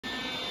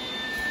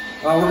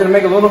We're gonna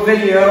make a little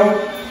video,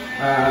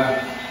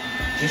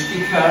 just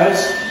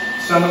because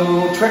some of the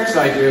little tricks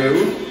I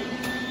do,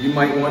 you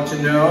might want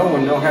to know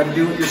and know how to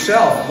do it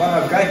yourself. What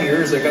I've got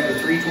here is I got the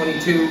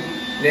 322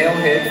 nail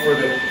head for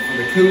the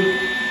coupe.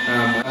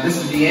 This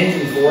is the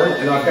engine for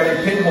it, and I've got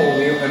a pinhole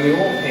in the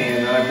oil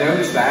pan, and I've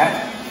noticed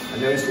that. I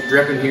noticed it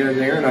dripping here and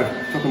there, and I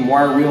took and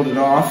wire reeled it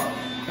off.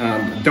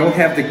 Don't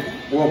have the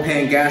oil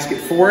pan gasket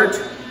for it.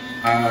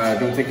 I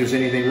don't think there's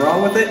anything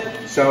wrong with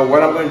it. So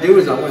what I'm going to do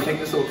is I'm going to take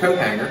this little coat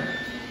hanger,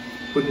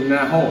 put it in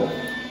that hole,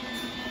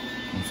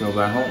 and fill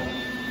that hole.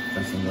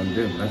 That's what I'm going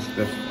to do.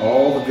 That's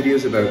all the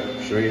video's about.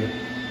 Show you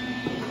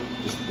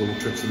just little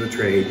tricks of the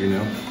trade, you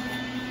know.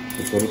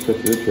 Just little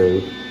tricks of the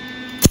trade.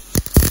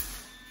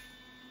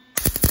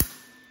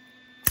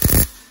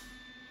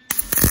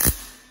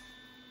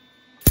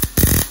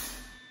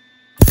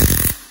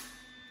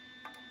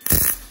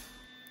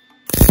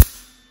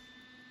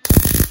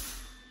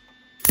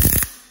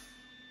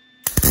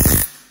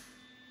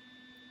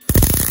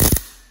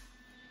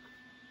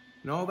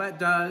 And all that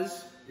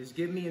does is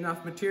give me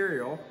enough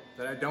material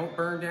that I don't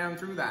burn down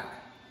through that.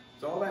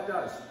 That's all that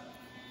does.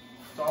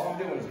 That's all I'm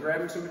doing is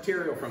grabbing some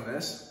material from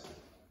this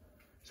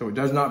so it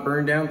does not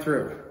burn down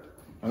through.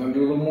 I'm going to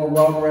do a little more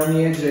weld around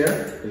the edge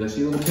there because I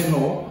see a little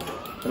pinhole,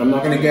 but I'm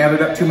not going to gather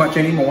it up too much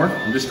anymore.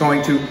 I'm just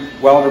going to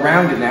weld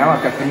around it now.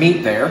 I've got the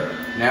meat there.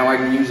 Now I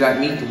can use that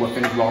meat to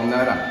finish welding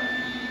that up.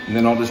 And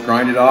then I'll just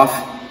grind it off,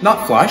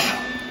 not flush.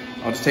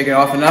 I'll just take it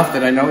off enough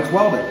that I know it's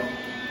welded.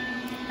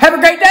 Have a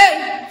great day!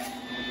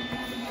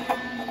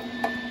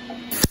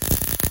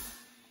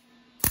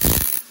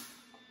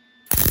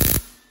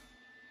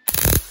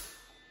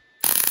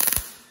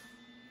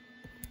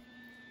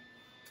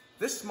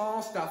 This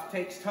small stuff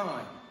takes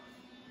time.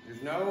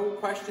 There's no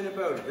question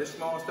about it. This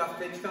small stuff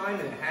takes time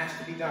and it has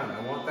to be done. I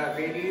want that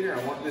radiator,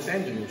 I want this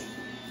engine. There's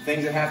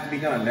things that have to be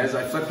done. And as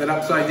I flipped it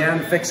upside down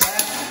to fix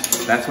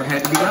that, that's what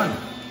had to be done.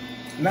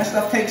 And that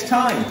stuff takes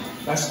time.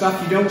 That stuff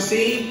you don't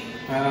see,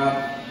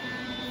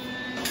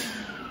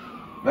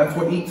 that's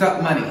what eats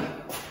up money,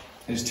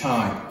 is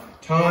time.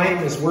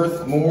 Time is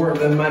worth more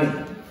than money.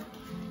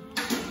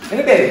 In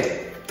a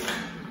bit,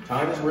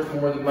 time is worth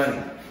more than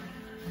money.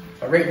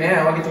 But right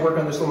now, I get to work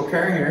on this little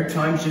car here.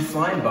 Time's just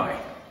flying by.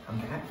 I'm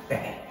not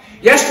bad.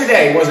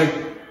 Yesterday was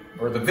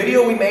the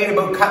video we made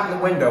about cutting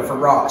the window for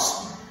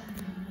Ross.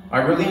 I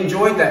really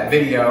enjoyed that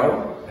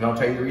video, and I'll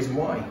tell you the reason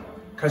why.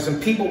 Because some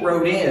people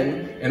wrote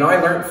in, and I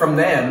learned from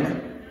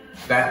them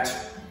that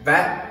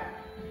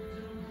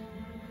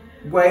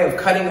way of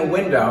cutting a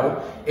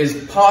window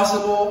is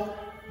possible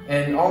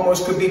and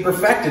almost could be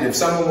perfected if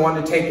someone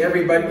wanted to take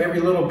every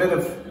little bit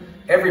of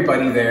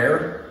everybody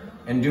there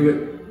and do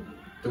it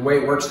the way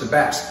it works the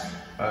best.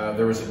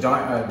 There was a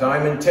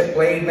diamond tip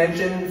blade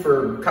mentioned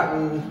for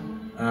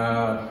cutting,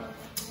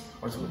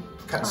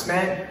 cutting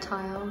cement?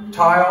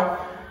 Tile.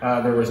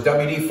 There was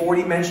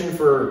WD-40 mentioned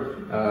for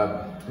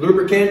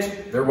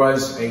lubricant. There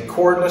was a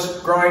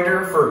cordless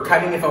grinder for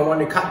cutting if I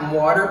wanted to cut in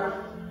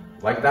water,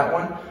 like that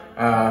one.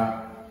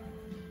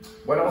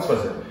 What else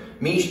was it?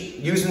 Me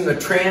using the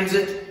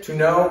transit to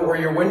know where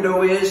your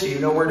window is, so you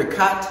know where to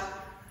cut.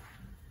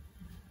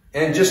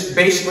 And just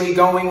basically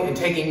going and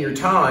taking your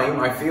time.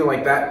 I feel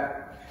like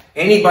that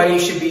anybody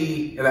should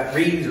be, that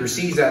reads or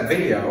sees that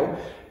video,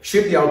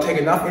 should be able to take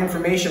enough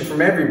information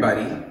from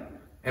everybody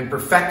and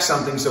perfect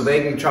something so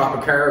they can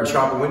chop a car or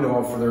chop a window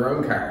off for their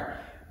own car.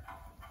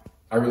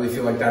 I really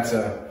feel like that's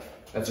a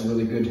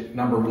really good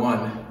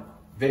 #1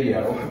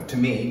 video to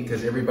me,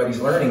 because everybody's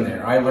learning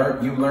there. I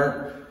learned, you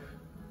learned,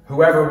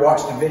 whoever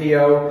watched the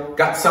video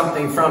got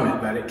something from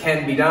it, that it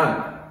can be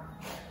done.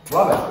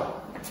 Love it.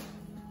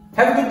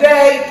 Have a good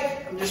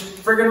day. I'm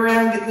just frigging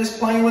around getting this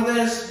playing with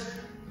this.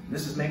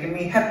 This is making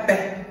me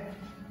happy.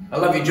 I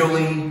love you,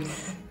 Jolene.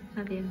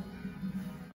 Love you.